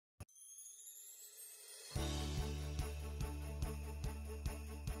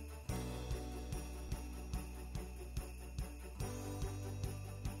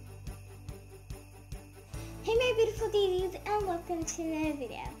Hey my beautiful deities, and welcome to another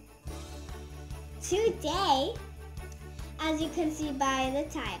video. Today, as you can see by the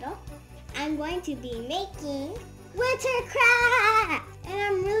title, I'm going to be making winter crafts! And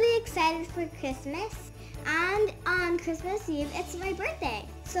I'm really excited for Christmas. And on Christmas Eve, it's my birthday.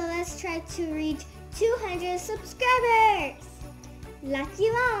 So let's try to reach 200 subscribers! Love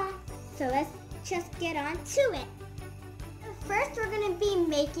you all! So let's just get on to it. First, we're going to be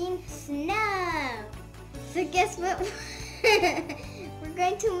making snow. So guess what? We're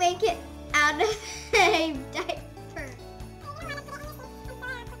going to make it out of a diaper.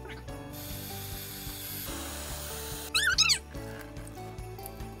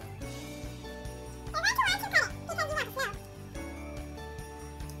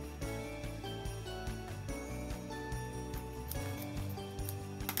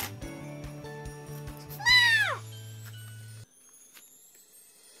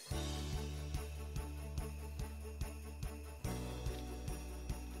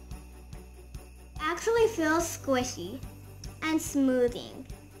 Actually feels squishy and smoothing.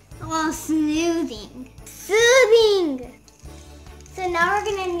 Well, smoothing. Soothing! So now we're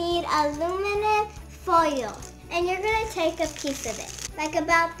gonna need aluminum foil. And you're gonna take a piece of it, like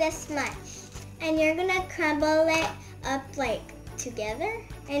about this much. And you're gonna crumble it up like together.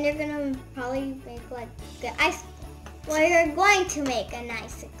 And you're gonna probably make like the icicle. Well, you're going to make an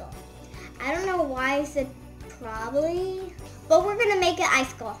icicle. I don't know why I said probably, but we're gonna make an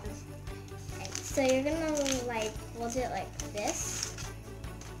icicle. So you're gonna like fold it like this.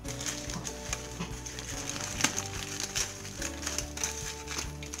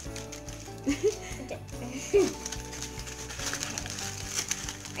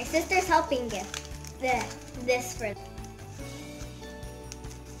 My sister's helping get this for.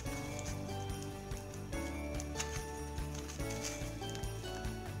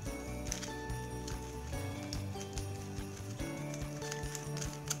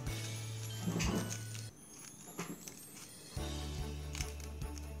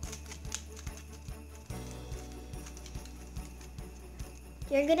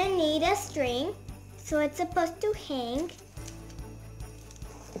 You're gonna need a string, so it's supposed to hang.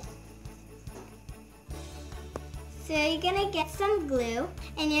 So you're gonna get some glue,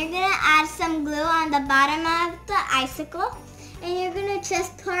 and you're gonna add some glue on the bottom of the icicle, and you're gonna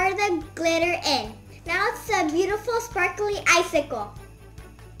just pour the glitter in. Now it's a beautiful sparkly icicle.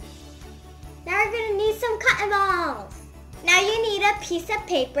 Now you're gonna need some cotton balls. Now you need a piece of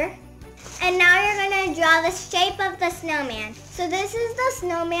paper. And now you're gonna draw the shape of the snowman. So this is the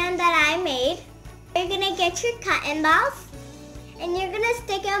snowman that I made. You're gonna get your cotton balls and you're gonna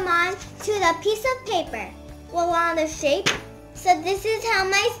stick them on to the piece of paper. Well, on the shape. So this is how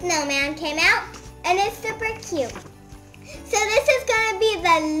my snowman came out and it's super cute. So this is gonna be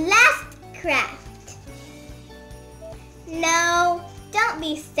the last craft. No, don't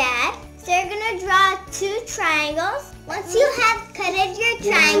be sad. So you're gonna draw 2 triangles. Once you have cutted your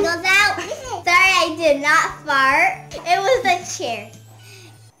triangles out, sorry I did not fart, it was a chair.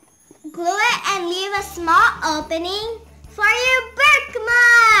 Glue it and leave a small opening for your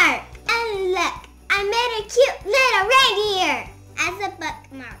birthmark. And look, I made a cute little reindeer as a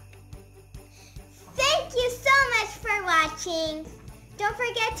bookmark. Thank you so much for watching. Don't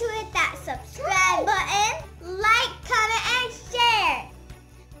forget to hit that subscribe button, like, comment, and share.